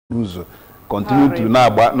continue to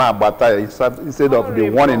instead of the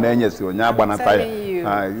one in Enyes.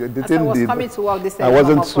 I was coming to work this I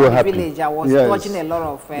wasn't so happy. Village. I was dodging a lot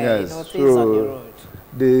of things on the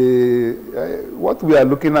road. What we are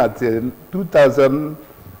looking at in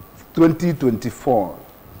 2024,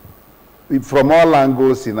 from all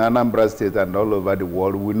angles in Anambra State and all over the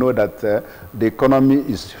world, we know that the economy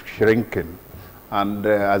is shrinking. And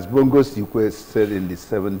as Bongo Sikwe said in the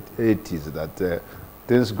 80s, that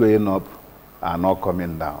things going up are not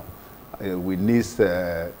coming down. We need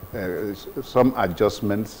some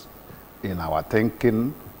adjustments in our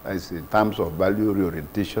thinking, as in terms of value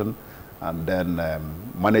reorientation, and then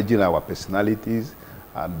managing our personalities,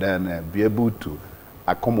 and then be able to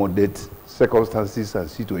accommodate circumstances and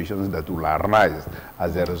situations that will arise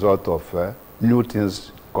as a result of new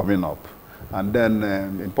things coming up. And then,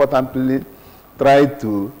 importantly, try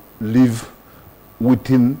to live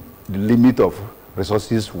within the limit of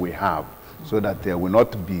resources we have, so that they will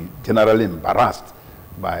not be generally embarrassed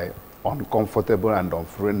by uncomfortable and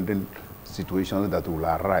unfriendly situations that will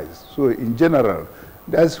arise. So in general,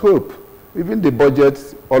 there's hope. Even the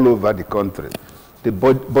budgets all over the country, the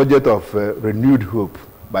budget of renewed hope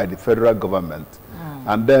by the federal government.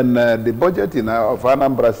 And then the budget of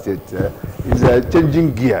Anambra State is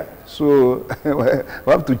changing gear. So we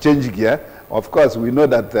have to change gear. Of course, we know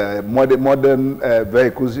that modern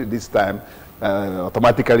vehicles this time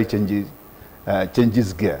automatically changes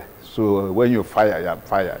gear. So when you fire,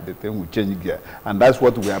 the thing will change gear. And that's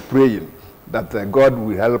what we are praying, that God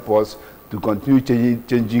will help us to continue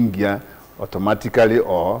changing gear automatically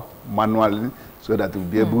or manually, so that we'll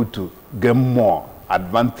be able to get more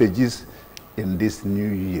advantages in this new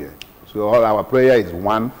year. So all our prayer is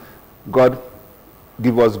one, God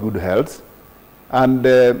give us good health, and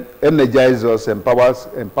energize us,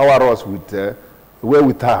 empower us with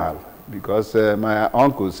wherewithal. Because my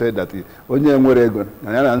uncle said that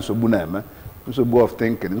of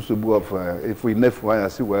thinking, if we never I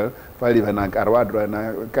say, well, but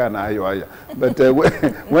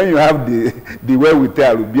when you have the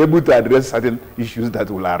wherewithal, you'll be able to address certain issues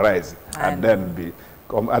that will arise, and then be.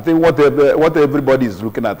 I think what everybody is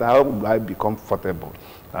looking at, how will I be comfortable,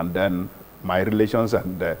 and then my relations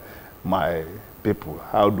and my people,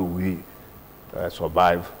 how do we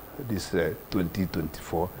survive this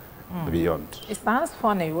 2024 beyond? It sounds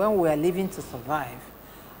funny when we are living to survive.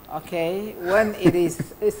 Okay, when it's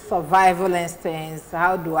survival instincts,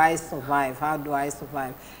 how do I survive? How do I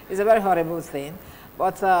survive? It's a very horrible thing,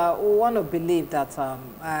 but we want to believe that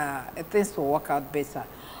things will work out better.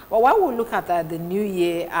 But while we look at the new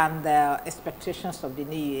year and the expectations of the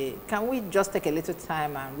new year, can we just take a little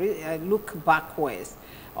time and look backwards?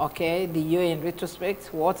 Okay, the year in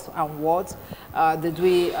retrospect, what did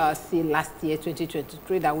we see last year,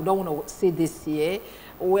 2023, that we don't want to see this year?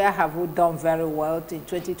 Where have we done very well in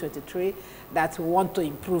 2023 that we want to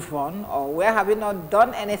improve on? Or where have we not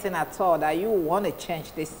done anything at all that you want to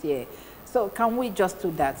change this year? So can we just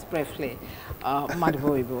do that briefly,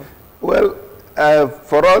 Madibo? Well,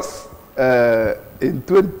 for us, in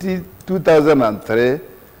 2003,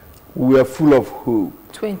 we were full of hope.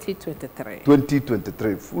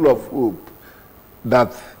 2023, full of hope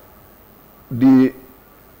that the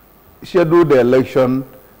scheduled election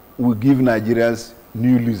will give Nigerians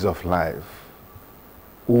new lease of life.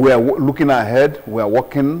 We are looking ahead, we are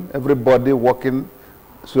working, everybody working,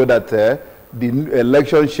 so that the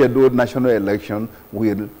election scheduled national election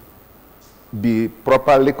will be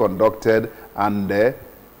properly conducted, and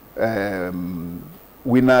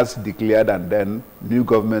winners declared, and then new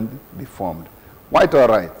government be formed. Quite all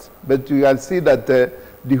right, but you can see that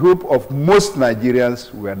the hope of most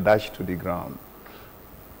Nigerians were dashed to the ground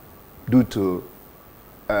due to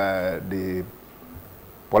the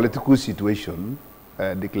political situation,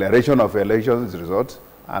 declaration of elections results,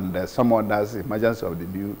 and some others, emergence of the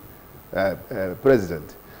new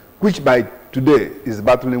president, which by today is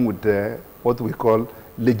battling with what we call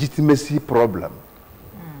legitimacy problem.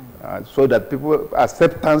 So that people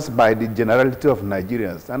acceptance by the generality of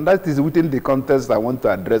Nigerians. And that is within the context I want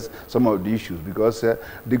to address some of the issues, because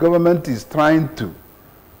the government is trying to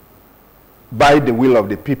buy the will of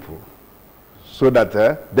the people so that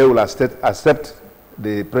they will accept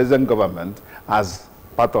the present government as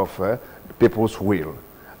part of the people's will.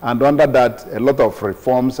 And under that, a lot of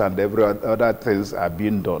reforms and every other things are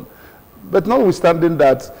being done. But notwithstanding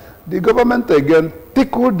that, the government again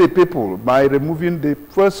tickled the people by removing the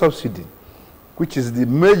fuel subsidy, which is the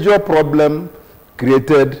major problem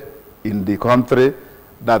created in the country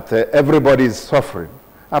that everybody is suffering.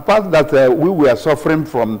 Apart that we were suffering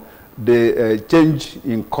from the change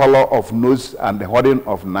in color of nose and the hoarding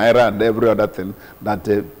of naira and every other thing that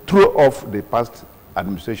threw off the past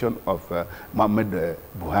administration of Mohamed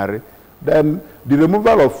Buhari. Then the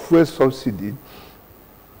removal of fuel subsidy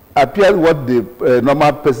appears what the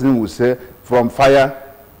normal person would say, from frying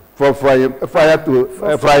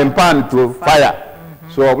pan to fire.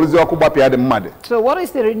 So what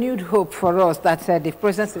is the renewed hope for us that the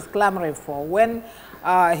president is clamoring for when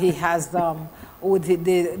he has, with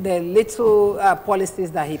the little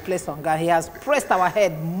policies that he placed on ground, he has pressed our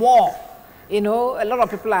head more? You know, a lot of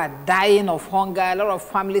people are dying of hunger, a lot of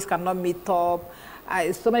families cannot meet up.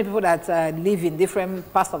 So many people that live in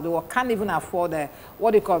different parts of the world can't even afford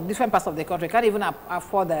what they call different parts of the country, can't even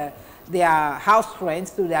afford their house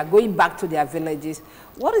rents, so they are going back to their villages.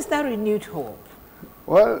 What is that renewed hope?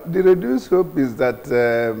 Well, the renewed hope is that,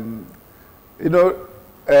 you know,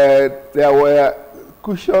 there were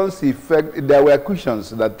cushions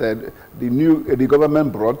that the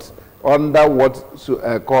government brought under what's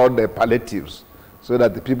called the palliatives, so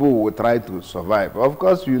that the people will try to survive. Of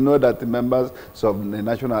course, you know that the members of the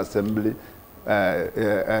National Assembly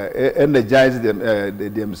energize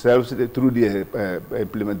themselves through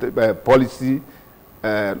the policy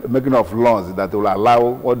making of laws that will allow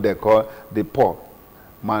what they call the poor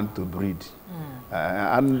man to breed.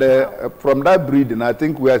 From that breeding, I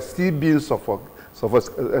think we are still being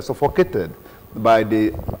suffocated by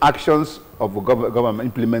the actions of government,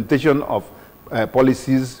 implementation of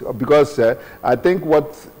policies, because I think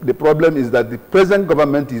what the problem is that the present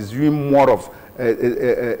government is doing more of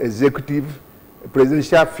executive,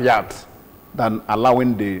 presidential fiat than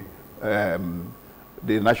allowing the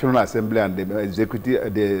National Assembly and the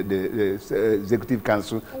Executive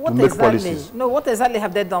Council to make policies. No, what exactly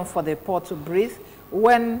have they done for the poor to breathe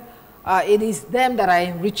when it is them that are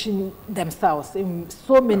enriching themselves in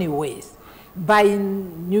so many ways,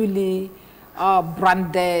 buying newly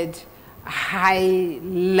branded,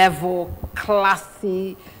 high-level,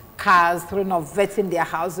 classy cars, renovating their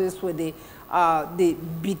houses with the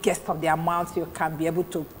biggest of the amounts you can be able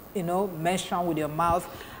to, you know, mention with your mouth,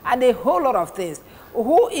 and a whole lot of things.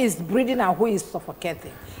 Who is breathing and who is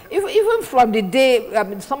suffocating? Even from the day,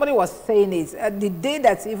 somebody was saying it, the day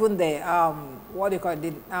that even the, what do you call it,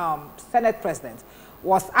 the Senate president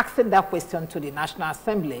was asking that question to the National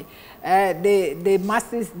Assembly, the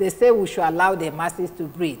masses, they say we should allow the masses to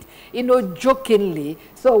breathe. You know, jokingly,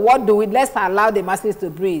 so what do we, let's allow the masses to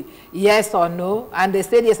breathe, yes or no? And they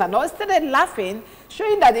said yes or no. Instead of laughing,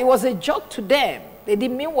 showing that it was a joke to them. They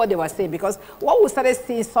didn't mean what they were saying, because what we started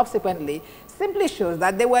seeing subsequently simply shows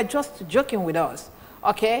that they were just joking with us,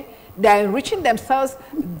 okay? They're enriching themselves,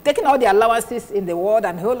 taking all the allowances in the world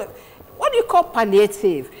and whole. What do you call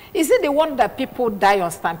palliative? Is it the one that people die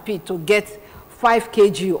on stampede to get 5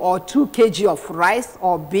 kg or 2 kg of rice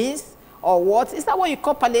or beans or what? Is that what you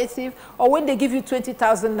call palliative? Or when they give you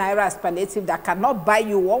 20,000 naira as palliative that cannot buy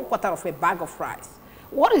you 1/4 of a bag of rice?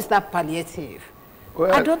 What is that palliative?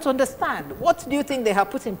 Well, I don't understand. What do you think they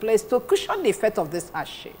have put in place to cushion the effect of this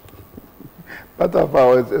hardship? Part of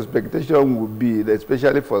our expectation would be,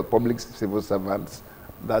 especially for public civil servants,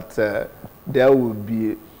 that there will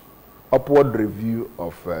be upward review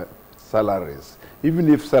of salaries.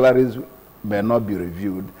 Even if salaries may not be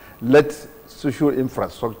reviewed, let social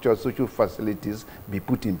infrastructure, social facilities be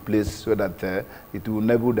put in place so that it will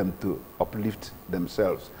enable them to uplift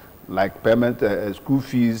themselves, like payment, school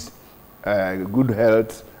fees, good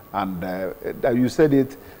health, and you said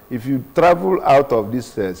it, if you travel out of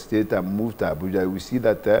this state and move to Abuja, we see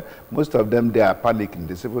that most of them, they are panicking.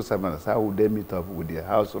 The civil servants, how would they meet up with the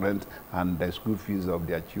house rent and the school fees of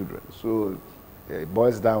their children? So it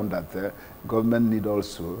boils down that government need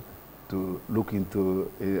also to look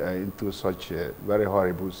into such a very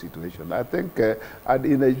horrible situation. I think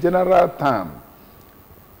in a general term,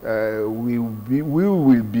 we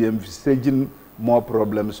will be envisaging more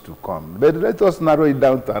problems to come. But let us narrow it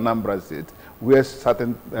down to Anambra State, where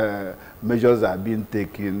certain measures are being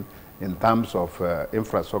taken in terms of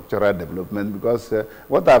infrastructural development, because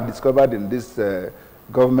what I've discovered in this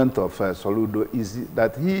government of Soludo is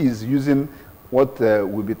that he is using what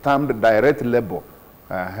will be termed direct labor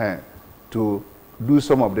to do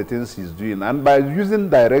some of the things he's doing. And by using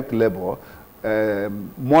direct labor,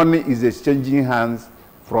 money is exchanging hands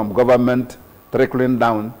from government trickling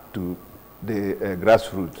down to the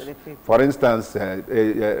grassroots. For instance,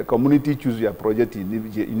 community choose your project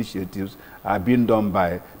initiatives are being done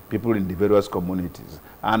by people in the various communities,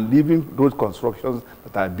 and even road constructions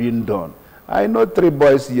that are being done. I know 3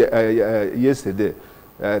 boys yesterday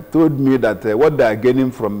told me that what they are gaining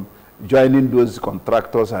from joining those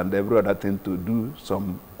contractors and every other thing to do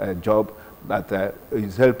some job that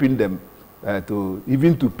is helping them to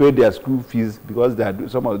even to pay their school fees, because they are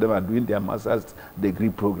some of them are doing their master's degree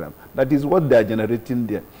program. That is what they are generating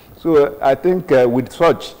there. So I think with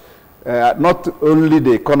such, not only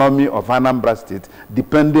the economy of Anambra State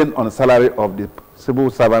depending on the salary of the civil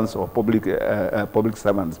servants or public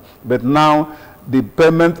servants, but now the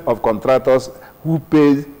payment of contractors who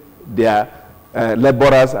pay their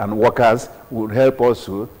laborers and workers would help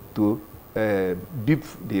also to dip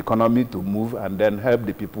the economy to move and then help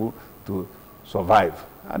the people to survive.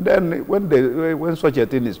 And then when such a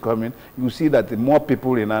thing is coming, you see that more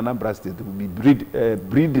people in Anambra State will be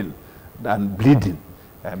breeding than bleeding.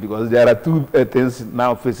 Because there are two things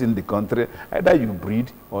now facing the country: either you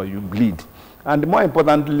breed or you bleed. And more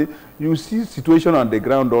importantly, you see situation on the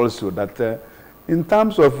ground also that in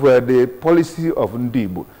terms of the policy of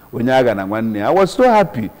Ndibo, I was so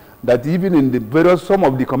happy that even in the some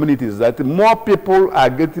of the communities that more people are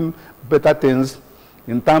getting better things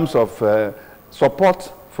in terms of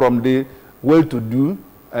support from the well-to-do,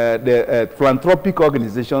 the philanthropic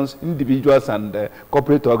organizations, individuals and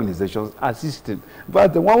corporate organizations assisting.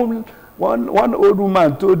 But one old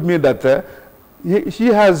woman told me that she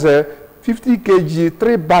has 50 kg,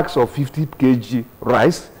 3 bags of 50 kg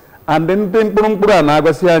rice, and then 10 kg.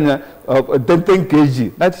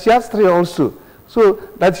 That she has 3 also. So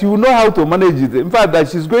that she will know how to manage it. In fact, that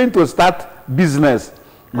she's going to start business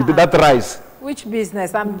with that rice. Which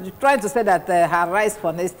business? I'm trying to say that her rice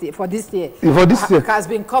for this year has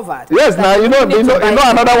been covered. Yes, now you know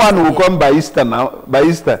another one will come by Easter now. By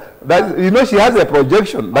Easter, that you know she has a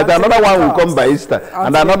projection that another one will come by Easter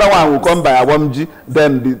and another one will come by Awamji,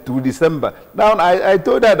 then to December. Now I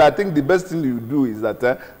told her that I think the best thing you do is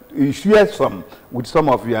that you share some with some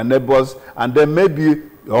of your neighbors, and then maybe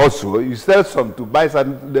also you sell some to buy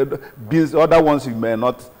some beans, other ones you may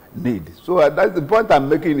not need. So that's the point I'm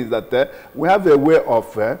making, is that we have a way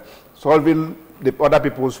of solving the other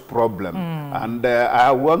people's problem. And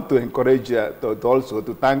I want to encourage to also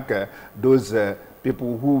to thank those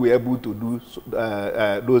people who were able to do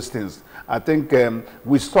those things. I think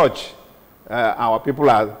with such, our people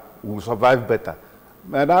will survive better.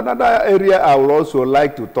 And another area I would also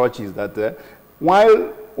like to touch is that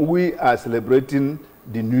while we are celebrating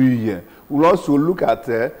the new year, we'll also look at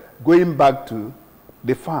going back to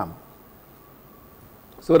the farm,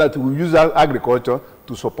 so that we use our agriculture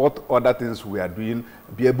to support other things we are doing,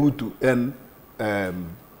 be able to earn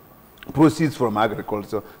proceeds from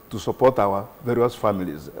agriculture to support our various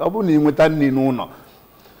families. To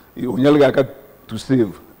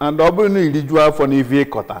save. And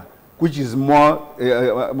which is more,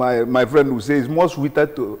 my friend will say, is more sweeter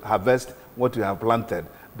to harvest what you have planted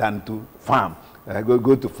than to farm,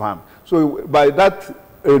 go to farm. So by that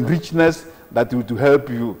richness that will help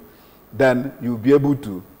you, then you'll be able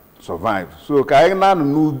to survive. So Kaina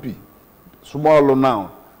Nubi, small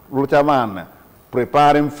now, Rotaman,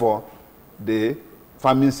 preparing for the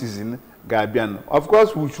farming season, Gabian. Of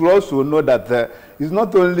course, we should also know that it's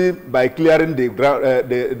not only by clearing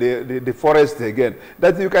the forest again,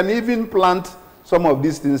 that you can even plant some of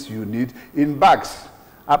these things you need in bags,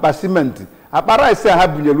 cement.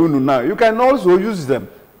 Now, you can also use them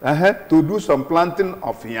to do some planting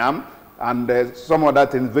of yam and some other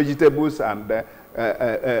things, vegetables and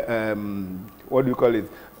what do you call it,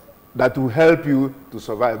 that will help you to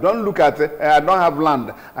survive. Don't look at I don't have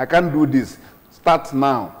land, I can't do this. Start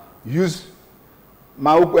now. Use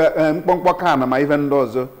my even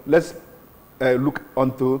those. Let's look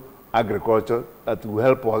onto agriculture that will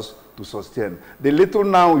help us to sustain. The little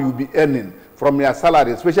now you'll be earning from your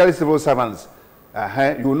salary, especially civil servants,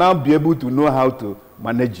 you will now be able to know how to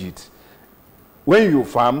manage it. When you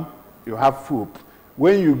farm, you have hope.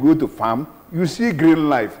 When you go to farm, you see green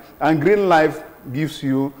life, and green life gives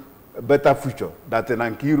you a better future. That's an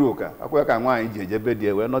ankiroka.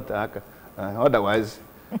 We're not otherwise.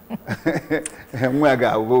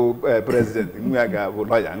 President,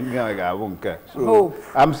 so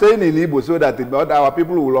I'm saying in Igbo so that our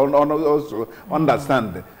people will also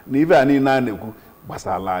understand. It's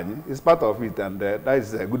part of it, and that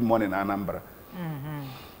is good morning, Anambra.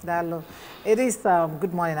 It is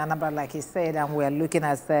good morning, Anambra, like he said, and we're looking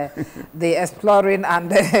at the exploring and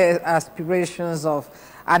the aspirations of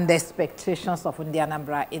and the expectations of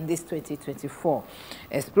Anambra in this 2024.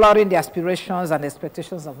 Exploring the aspirations and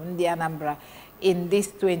expectations of Anambra in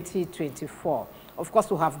this 2024. Of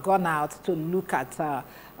course, we have gone out to look at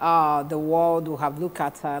the world, we have looked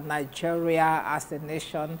at Nigeria as a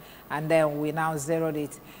nation, and then we now zeroed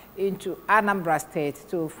it into Anambra State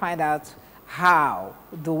to find out how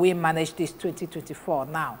do we manage this 2024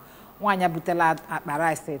 now. Wanya butela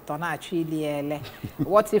Aspirations to na achili ele.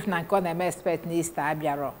 What if na nkọ na expect na Easter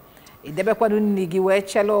abiaro? Idebe kwanu nigi we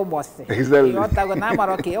chelo bosi. Exactly. Yotago na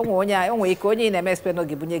maroke onwe ike onye na expect no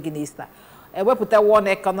gibunye gi na Easter. Put one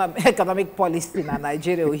economic policy in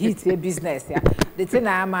Nigeria will hit your business. Yeah, the thing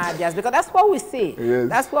just because that's what we see. Yes.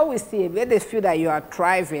 That's what we see. When they feel that you are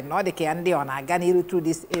thriving, not the candy on Agani through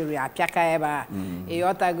this area, Piaka Eba,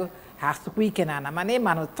 Eotago has to weaken and my name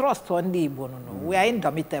and trust on the bono. We are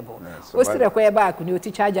indomitable. We still require back when you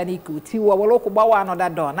teach Ajaniku, Tiwa, local Bawa, another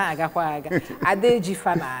door, Nagaquaga, Adeji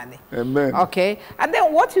Fanani. Amen. Okay, and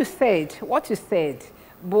then what you said.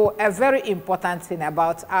 But a very important thing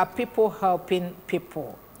about our people helping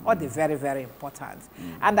people, or the very, very important.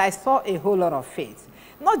 And I saw a whole lot of faith,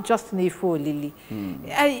 not just Nifo Lily.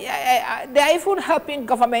 They are even helping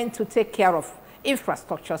government to take care of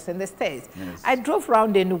infrastructures in the states. Yes. I drove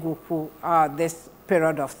around Enugu this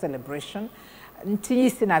period of celebration, in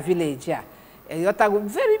a village.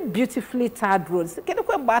 Very beautifully tarred roads. As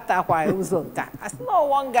no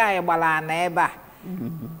one guy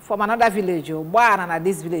from another village, and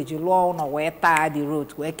this village, long or where tired the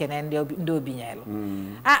road where can end do binyelo.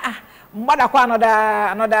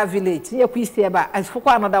 Another village. Here we see about as for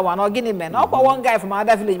another one or Guinea men. Or one guy from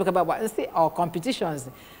another village and see our competitions.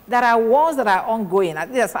 There are ones that are ongoing.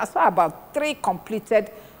 I saw about 3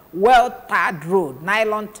 completed well-tarred road,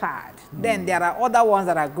 nylon tarred. Then there are other ones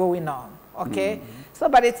that are going on. Okay. So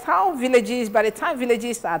by the time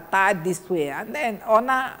villages are tied this way, and then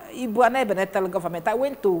Ona Ibuane Benetel government, I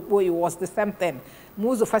went to where it was the same thing.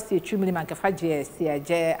 Muzo fasi chumili mankefaje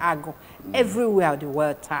siaje ago. Everywhere the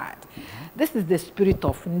world tied. This is the spirit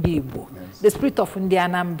of Ndibo, the spirit of Ndi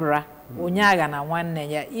Anambra. Onyaga na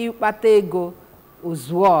wanne ya ipatego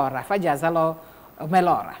uzuora fajazalo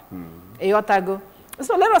melora. Eyotago.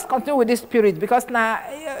 So let us continue with this spirit because na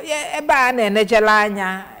eba na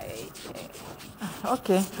nejelanya.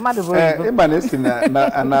 Okay, Ibanesi na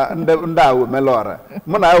ndawo melora.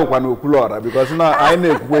 Muna ayo kwa n'okulora because no I na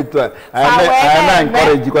ekwetu I na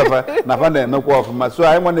encourage kwa na fa na no kwa ofuma so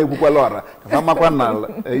I want ekukwa lora. Fa makwa na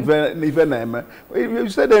even na eme. You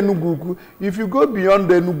said Enugu, if you go beyond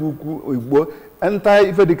the Enugu Igbo, enter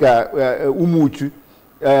ife dika Umuchu.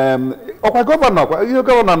 Okwa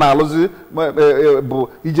governor na aluzi bu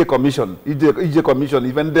ije commission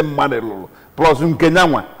even them money plus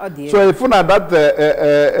Kenyanwa. So if na that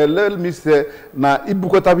let me say na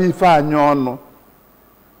ibukota bi fa anyono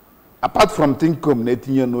apart from thinkom na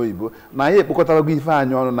etinye no Igbo na ye ibukota bi fa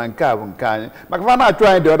anyono na nke abu nke anyi maka fa na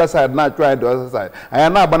try the other side aya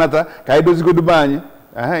na agbanata ka idozi godu ba anyi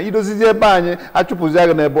idozi ebe anyi achupuzi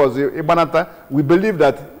aga na ebe ozo igbanata. We believe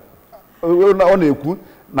that on ekwu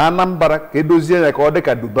na Anambra ka edozie ya ka ọ dị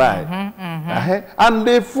ka Dubai. And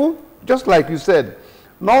therefore, just like you said,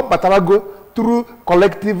 no batalago through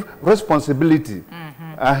collective responsibility.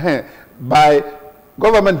 By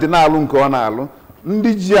government na alụ nke ọ na-alụ,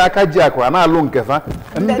 ndị ji aka ji akwa na alụ nke fa,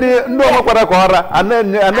 ndị ọmakwara ka ọra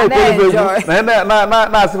ana-ekwu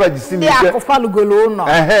na asịfa jisi n'ike. Ndị akụfalugolo ụnọ.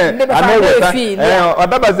 Ọ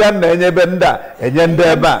dabazi a na-enye ebe ndị a enye ndị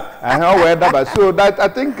ebe a. Ọ wee daba. So that I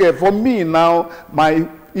think for me now,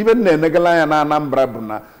 even na Negalanya na Anambra bụ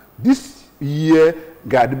na this year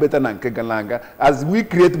ga-adị better na nke galanga as we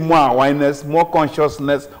create more awareness, more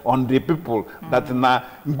consciousness on the people that na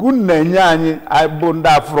ngu na-enye anyị bụ ndị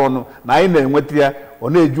afrọnụ na anyị na-enweta ya ọ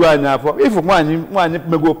na-eju anyị afọ. Ifu nwaanyị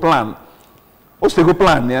mego plan o sego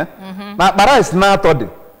plan ya na Aspirations na-atọ dị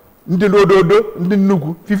ndị n'ododo ndị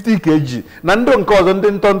nnukwu 50 kg na ndị nke ọzọ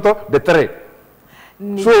ndị ntọntọ the 3.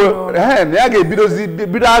 So ya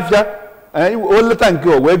ga-bido afịa oleta nke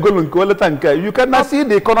o wee golu nke oleta nke you can see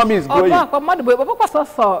the economy is growing.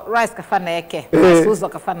 Rice kafana eke suzo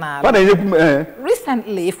kafana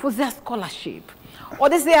recently if was a scholarship or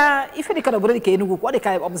this year if you can already can what the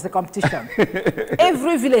kind of the competition.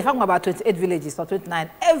 Every village I'm about 28 villages or 29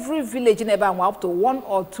 every village in Ebang up to 1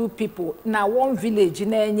 or 2 people now one village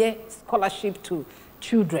in any scholarship to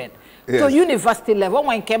children. So university level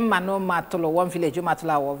one came mano matolo one village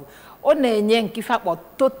matula on a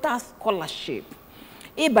total scholarship.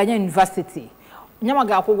 Ibanya University.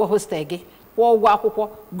 Nyamaga go hostegi. Go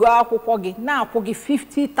now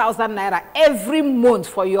 50,000 naira every month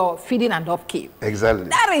for your feeding and upkeep. Exactly.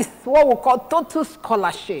 That is what we call total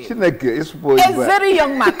scholarship. A very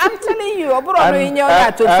young man. I'm telling you, I'm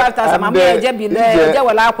 25,000.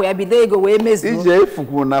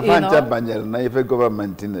 I'm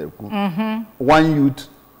government in 1 youth,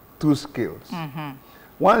 2 skills.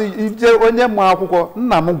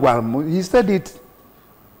 He said it.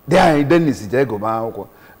 There, Dennis Jago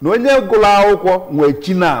No nye gula akwụkwọ nwe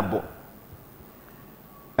chinabo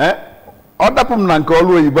other people na nke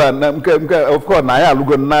ọlụ oyibo na nke of course na ya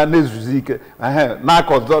alụgo na nezuzi ike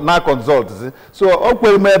na consult so o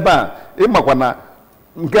kwere m ebe a ịmakwa na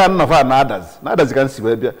nke a nnafa na adazi ka nsi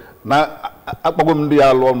wee bịa na akpagbo m ndị ya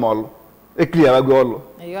alụ ọlụ ekliara go ọlụ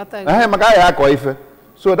maka ya akọ ife.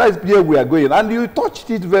 So that is where we are going, and you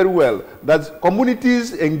touched it very well. That's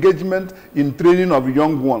communities' engagement in training of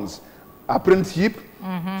young ones, apprenticeship,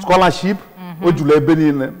 scholarship.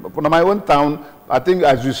 For my own town, I think,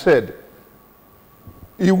 as you said,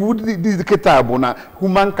 it would dedicate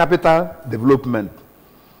human capital development.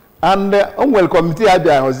 And well, committee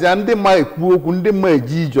idea was and they might work on the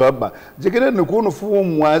maji job. Jekene no kono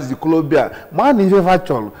form was the Colombia. Man is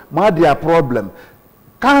virtual, man their problem.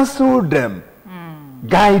 Cancel them.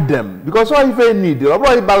 Guide them because all if they need in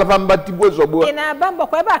Abamba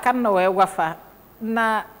kwa eba aka nno we gwafa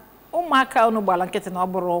na ụmụaka unu gbala nkịtị na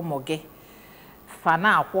ọbụrụ ụmụ gị fa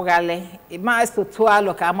na akwụghalị ma sotu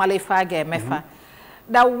alo ka amala ife a ga-emefa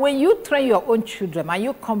that when you train your own children and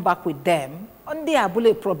you come back with them they are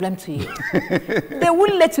a problem to you. They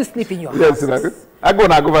won't let you sleep in your house. Yes, I go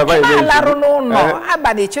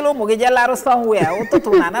somewhere.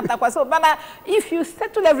 If you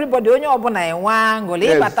settle everybody on your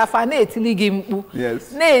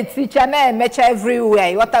yes.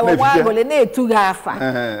 Everywhere. What I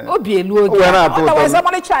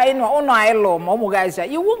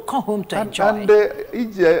you won't come home to enjoy. And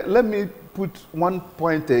let me put one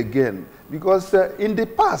point again, because in the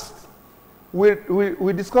past we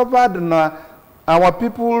discovered our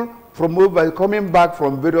people from over coming back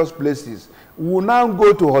from various places will now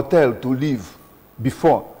go to hotel to live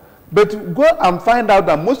before. But go and find out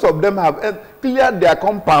that most of them have cleared their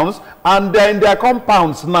compounds and they're in their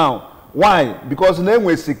compounds now. Why? Because name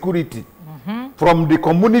was security from the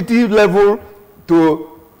community level to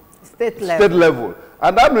state level.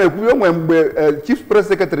 And that when Chief Press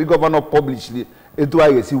Secretary Governor published it,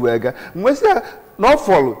 no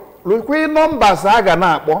follow. Look, numbers aga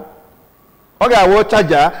na akpọ. Oga wo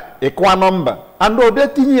charger ekwa number. And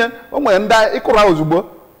odetinye when that ikura ozugbo.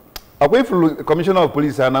 Akwa ifulu Commissioner of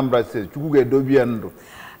Police Anambra says chuku ga dobi endo.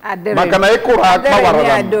 Maka na ikura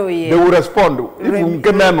akpawara they will respond. If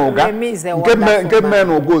nkemenu ga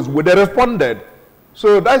nkemenu goes, but they responded.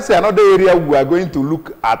 So that's another area we are going to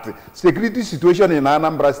look at. Security situation in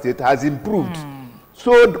Anambra State has improved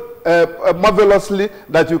so marvelously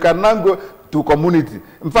that you can now go to community.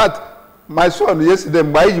 In fact, my son yesterday,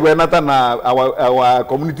 we were not on our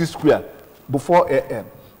community square before AM.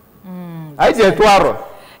 I just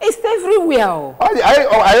it's everywhere. I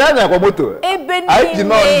did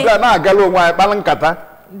not go Balankata.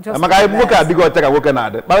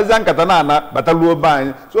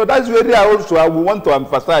 So that's where also I want to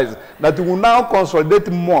emphasize that we will now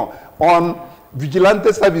consolidate more on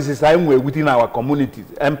vigilante services within our communities.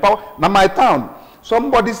 Empower. Now my town,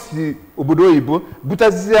 somebody see Obodo Ibo,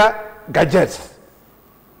 Butazia gadgets.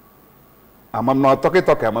 I'm not talking.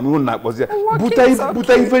 I'm not was there.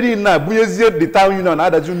 Buta very na Buyezia the town union,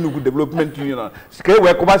 other development union. Scale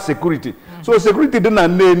work about security. So security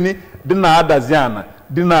didn't name didn't Adaziana,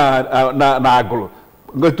 didn't na agro.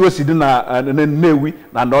 Go to a Sidina and Newi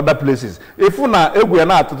and other places. If we are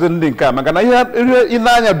not to the come, I can hear in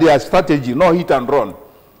their strategy, no hit and run.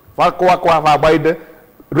 Fakwa by the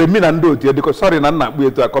Remin and do it because sorry, Nana,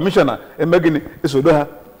 we to a commissioner and Megini is Odoha,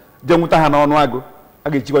 Jamutahana on Wago.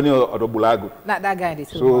 That guy is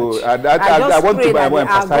so I want to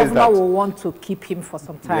emphasize that. Our governor will want to keep him for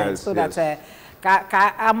some time, yes, so that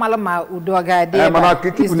Amalama Udoga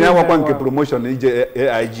keep promotion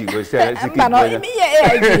AIG. So I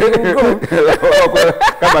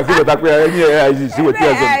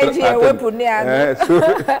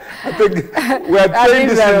think we are trying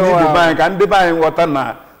this in the bank and the buying water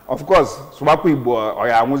now. Of course,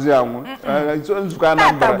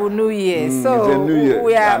 New Year. So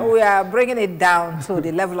we are bringing it down to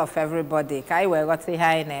the level of everybody. Kai we got say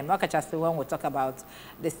hi name. When we talk about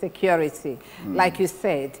the security, like you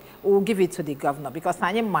said, we'll give it to the governor because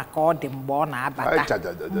I am Mako the Mbona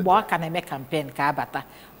Abata. Mbona can make campaign Kabata.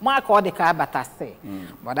 Mako the Kabata say.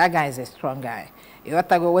 But that guy is a strong guy. You have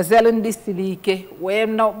to go was selling this silike. We're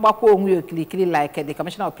not Bako like the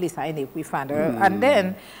Commissioner of Police we found and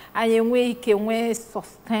then we can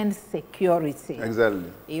sustain security. Exactly.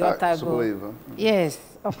 You have to go. Yes,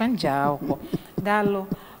 open jaw. Dalo.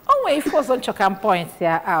 Oh, we force on chokan points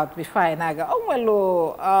here out before I naga. Oh,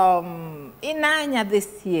 well, in Anya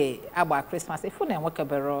this year about Christmas, if you don't work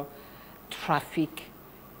about traffic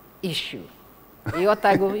issue, you have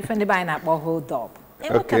to go if anybody not hold up.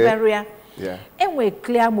 Okay. Yeah. And we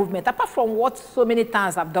clear movement. Apart from what so many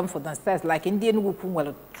towns have done for themselves, like Indian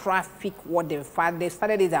well, traffic, what they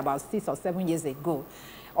started it about 6 or 7 years ago.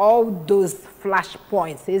 All those flash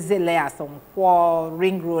points, layers on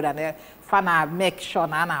Ring Road and Fana make sure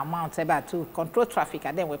and amount about to control traffic,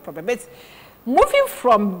 and then we probably. But moving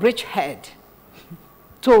from Bridgehead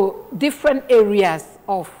to different areas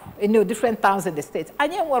of different towns in the state, I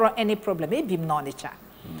didn't want any problem. Maybe non-nature.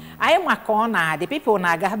 I am a corner. The people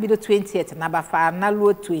na gahabido 28 number 5 na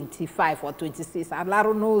low 25 or 26. And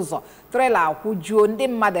laro nozo trailer kujo ndi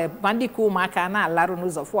mother bandiku maka na laro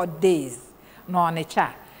nozo 4 days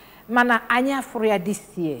non-nature. Mana anya for this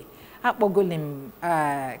year. Akpogolim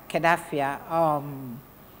Kedafia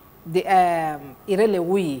the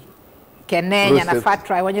irelewi Kenya na fat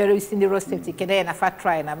try when you're in the road safety Kenya na fat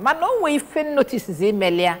try na man no way fin notices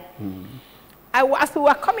email. As we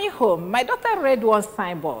were coming home, my daughter read one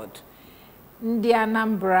signboard. The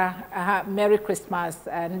Anambra, Merry Christmas,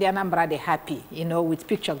 and the Anambra, they happy, with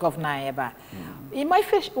picture Governor Eba. In my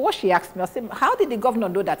face, what she asked me, I said, how did the governor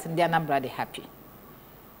know that in the Anambra, they happy?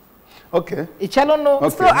 Okay. Okay.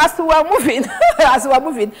 So as we were moving,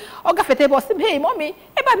 Oga Fetebo said, hey, mommy,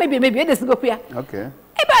 Eba, maybe, let's go here. Okay.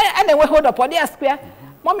 Eba, and then we hold up on the square.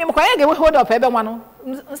 Mommy, we hold up, Eba,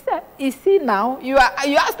 you see now, you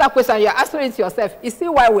ask that question, you're answering it yourself. You see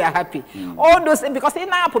why we are happy. All those, because in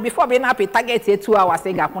Apple, before being happy, target here 2 hours,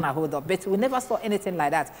 saying, I'm going to hold up. But we never saw anything like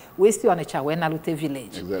that. We still on a chair, we're in Alute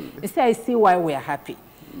village. Exactly. You see, I see why we are happy.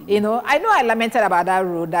 I know I lamented about that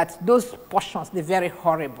road, that those portions, they're very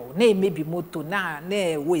horrible. They may be moto,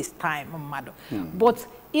 they waste time, but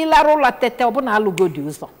ilaro la tete obona alugo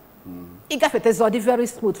diuso. Igafete zodi very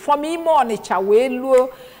smooth. For me, more on a chair,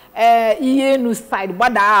 Ienu side,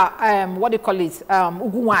 what do you call it?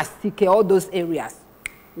 Uguwastike, all those areas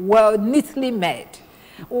were neatly made.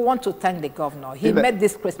 We want to thank the governor. He made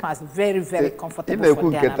this Christmas very, very comfortable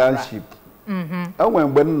for the Anambra.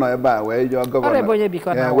 When where your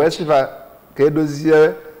governor, where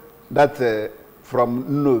that from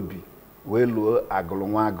Nobi, Welu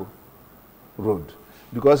Agolonwago Road.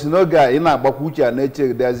 Because guy in Abakucha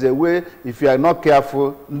nature, there's a way, if you are not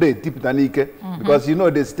careful, they tip tanike. Because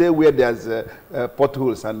they stay where there's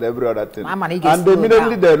potholes and every other thing. And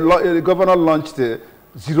immediately the governor launched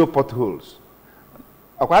 0 potholes.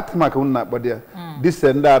 This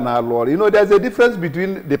and that now, Lord. There's a difference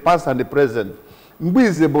between the past and the present.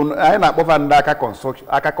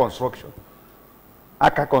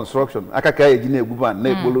 Aka construction, aka kaya jine guban,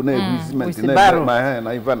 ne bolo ne cement, ne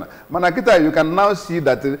na ivana. Manakita, you can now see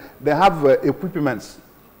that they have equipments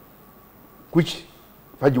which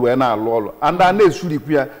fajuena lolo, and then they should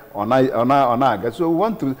be on. So we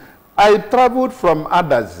want to. I traveled from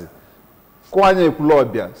others, Kwanye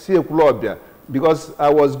Kulobia, see Kulobia, because I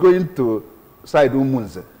was going to side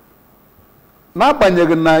Umunze. Now,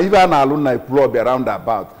 Panyagana, even alumni Kulobia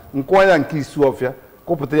roundabout, Nkwanya and Kisufia.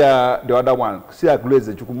 The other one, see a glaze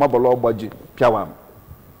that you can mabble budget, Piawam.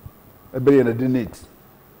 A billion a dinner.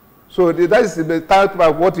 So that is the type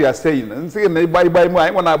of what you are saying. And saying, by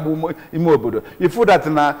my one abu immobile. If you that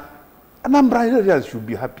na Anambra areas should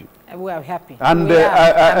be happy. We are happy. And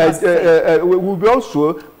we will be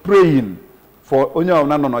also praying for Onya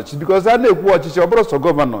Nanonochi because I know what is your brother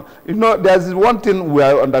governor. There's one thing we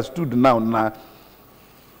are understood now.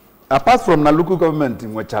 Apart from the local government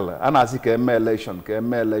in Wachala, and I see election.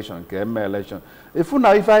 If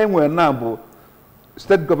I were now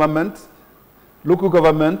state government, local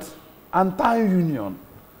government, and town union.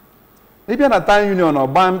 Maybe a town union or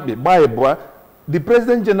by the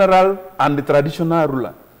president general and the traditional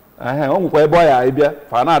ruler.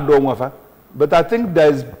 But I think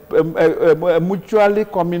there is mutually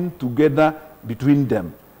coming together between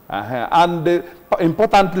them. And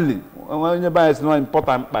importantly, is not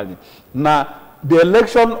important. Now, the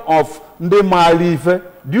election of Ndemalife,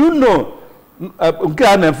 do you know,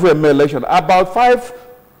 election, about 5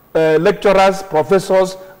 lecturers,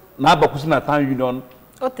 professors, Nabakusina Town Union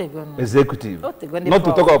executive. Not to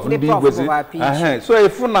talk of Ndegwezi. So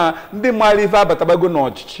if Ndemalife, but Abago no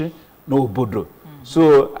chichi, no bodo.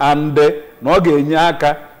 So, and no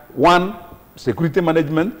genyaka, 1, security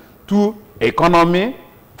management, 2, economy,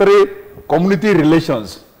 3, community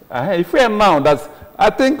relations. If we are now, that's, I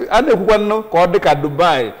think, I know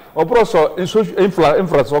Dubai, or also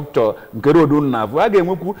infrastructure,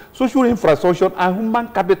 social infrastructure and human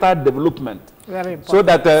capital development. Very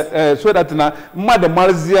important. So that now,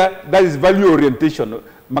 Marzia, that is value orientation.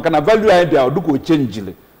 Makana value idea or do change.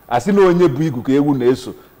 As you know,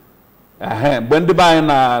 When the buy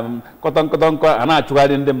na kotonko and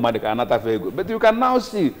actually in the Madika another fego. But you can now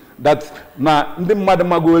see that na the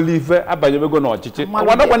Madamago leave Abayago no chichi. One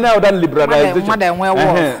of now than liberalization.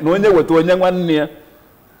 No one to one near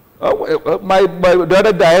my the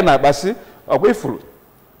other Diana Bassi away fruit.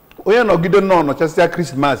 We are not given no just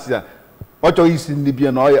Christmas. What is in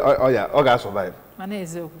Libya or survive.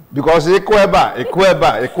 Because Equeba,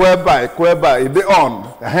 they on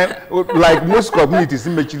like most communities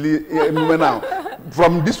actually now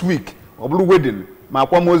from this week of Blue Wedding,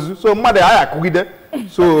 so mother I could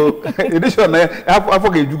so addition I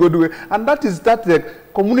forget you go do it, and that is that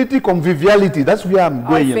community conviviality. That's where I'm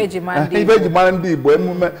going. My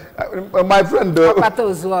friend,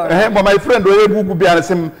 my friend,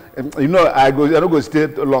 you know, I don't go stay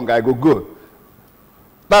long. I go.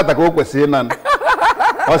 That I go say none.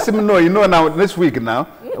 Or no, you know now next week now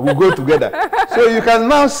we go together. So you can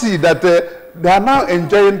now see that they are now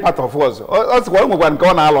enjoying part of us. That's one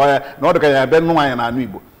corner lawyer, not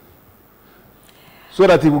the so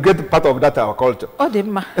that he will get part of that our culture. Oh,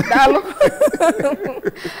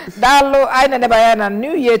 Dalo, I never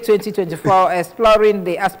New Year 2024, exploring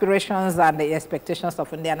the aspirations and the expectations of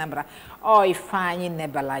Anambra. Oh, if I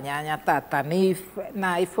never lanya tata,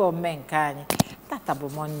 na ifo menkani, tata bo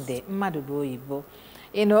Monday, madubo ibo.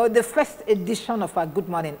 You know, the first edition of our Good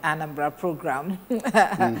Morning Anambra program,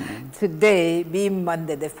 today being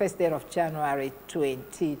Monday, the first day of January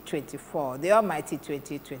 2024, the almighty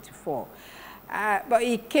 2024. But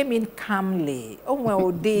it came in calmly.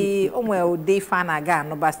 Day fan again,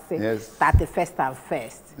 no but 31st and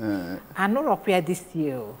 1st. And not up here this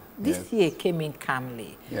year. This year came in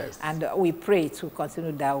calmly. Yes. And we pray to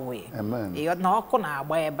continue that way. Amen. You're not going to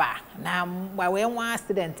now, when one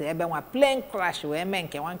accident, one plane crash,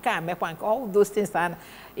 one car, all those things, and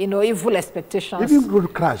you know, evil expectations. Even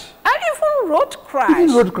road crash. Even road crash.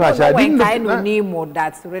 Even road crash. I didn't know Nemo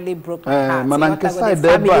that's really broke my heart. The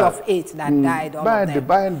family of 8 that died. All of them.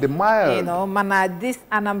 By the mile. You know, this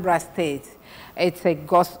Anambra state, it's a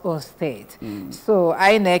God's own state. So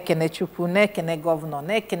I nekene chupu, nekene governor,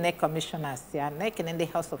 nekene commissioners, nekene the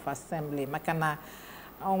House of Assembly, makana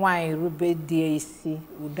onwa rube DAC,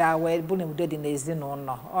 udawe buni udedi nezino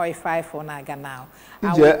no, or if I for naga now. I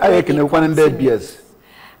nekene one BS.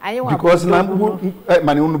 Because na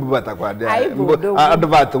mani unu bubata kwa dia.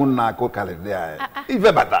 Advert unna ko kale dia.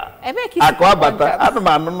 Ive bata. Akwa bata.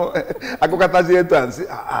 Aduma no akokata zi eto ansi.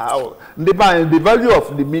 The value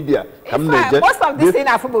of the media. Most of this thing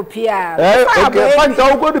are for PR. Okay, fine.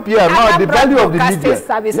 So go to PR. Now the value of the media.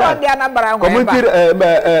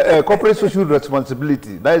 Community corporate social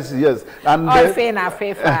responsibility. That is yes. And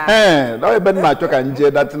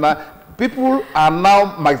people are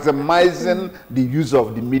now maximizing the use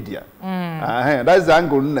of the media. That's the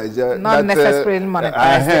angle. Not necessarily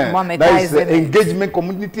monetizing. That is engagement,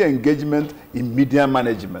 community engagement in media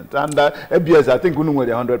management. And ABS, I think, we know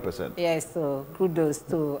 100%. Yes, so kudos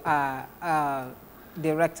to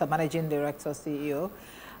director, managing director, CEO.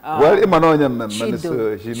 Well, she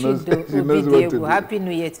knows what to do. Happy New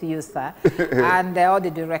Year to you, sir. And all the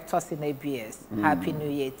directors in ABS. Happy New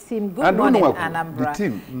Year. Team, good morning, Anambra.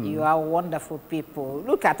 You are wonderful people.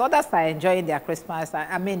 Look at others are enjoying their Christmas,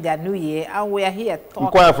 I mean their New Year, and we are here talking.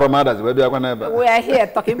 Inquire from others. We are here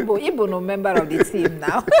talking. Ibo no member of the team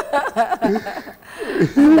now.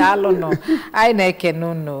 I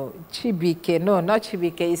no. Chibike, no, not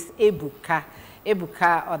Chibike, it's Ebuka.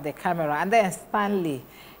 Ebuka on the camera. And then Stanley,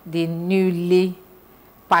 the newly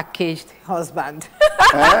packaged husband.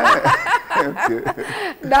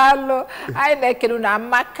 Dalo, I like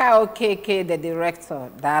Maka Okeke, the director.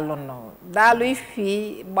 Dalo no. Dalo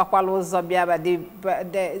ifi Bakwalo Zobiaba,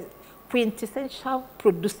 the quintessential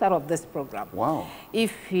producer of this program. Wow.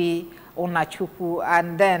 Ifi Onachuku,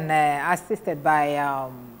 and then assisted by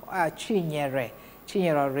Chinyere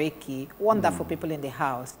Reiki, wonderful people in the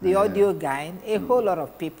house, the audio guy, a whole lot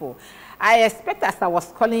of people. I expect as I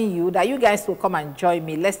was calling you that you guys will come and join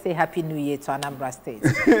me. Let's say Happy New Year to Anambra State.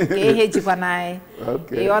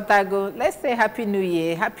 Okay. Let's say Happy New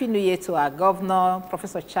Year. Happy New Year to our governor,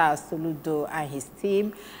 Professor Charles Soludo and his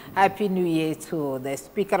team. Happy New Year to the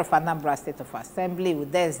Speaker of Anambra State of Assembly,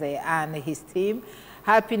 Udeze, and his team.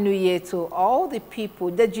 Happy New Year to all the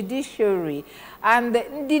people, the judiciary, and the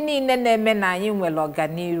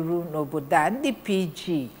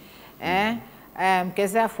PG.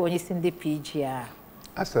 Keza for in the PG.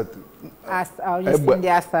 Asatu. Ndị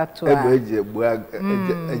asatụ a. Ebe eji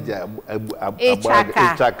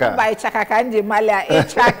Ịchaka. Mba ịchaka ka ndị malia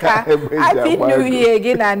ịchaka. Happy New Year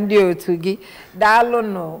gị na ndị otu gị.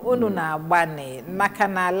 Daalụnụ unu na-agbani maka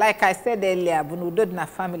na like I said earlier bụ na udo dị na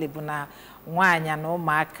family bụ na nwaanyị na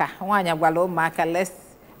ụmụaka. Nwaanyị gwara ụmụaka let's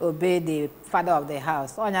obey the father of the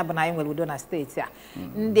house. Onya bụ na anyị nwere udo na steeti a.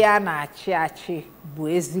 Ndị a na-achị achị bụ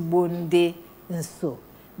ezigbo ndị nso.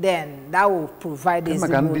 Then that will provide the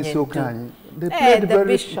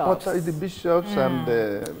bishops and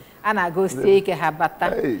and go stay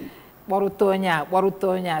habata.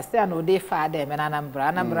 Borutonya, say no de father and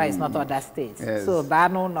Anambra is not other states. Yes. So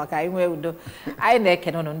Bano no kai udo. I neck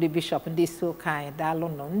no the bishop and this so kind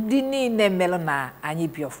dalono. Dini ne melona any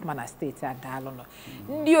be of mana state and dalono.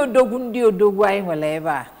 Ndio dogu I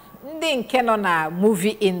whatever. Ndin kenona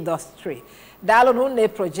movie industry. Dalono ne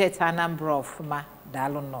project Anambra of ma.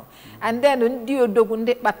 Dalono. And then ndị odogwu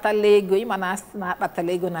ndị kpatala ego ịma na asị na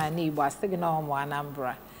akpatala ego na Igbo asị gị na ọmụ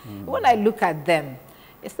Anambra. When I look at them,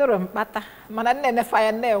 esoro mkpata mana nne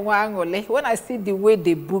fire na-enwe aṅụle. When I see the way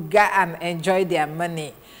they buga and enjoy their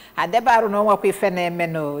money, adebaru na onwe kwa ife na-eme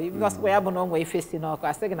no because we have no onwe ife si n'ọkụ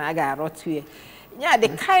asị gị na a ga-arọtu ya. Yeah, the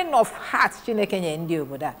kind of heart Chineke nye ndị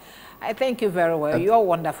obodo. I thank you very well. You're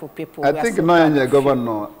wonderful people. I think no any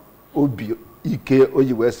governor obi ike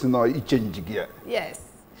oji wesi no I change gear. Yes.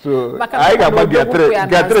 So I got get three I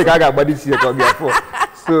got this year go get four.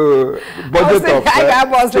 So budget of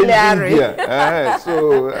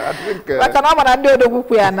so I think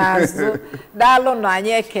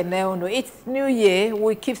it's New Year,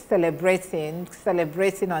 we keep celebrating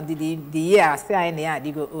on the year saying yeah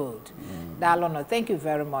they go old. Dalono, thank you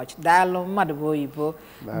very much. Dalo Madaboibo,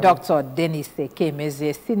 Dr. Dennis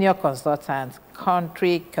Ekemeze, Senior Consultant,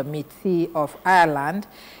 Country Committee of Ireland,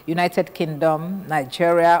 United Kingdom,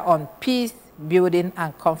 Nigeria on Peace, Building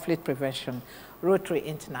and Conflict Prevention, Rotary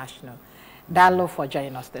International. Dalo for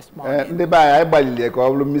joining us this morning. I believe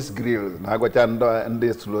I Miss Grill. I got and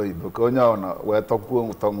this slow because we're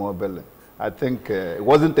talking. I think it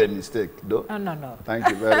wasn't a mistake, though. No. Thank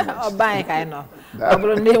you very much. Oh, bye, I know.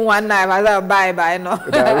 Only one night, I bye, no.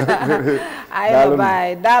 I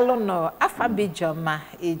bye. Dalo no. Afabi Joma,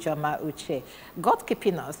 Ijoma Uche. God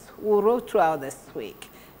keeping us. We'll roll throughout this week.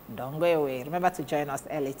 Don't go away. Remember to join us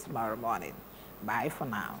early tomorrow morning. Bye for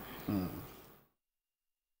now.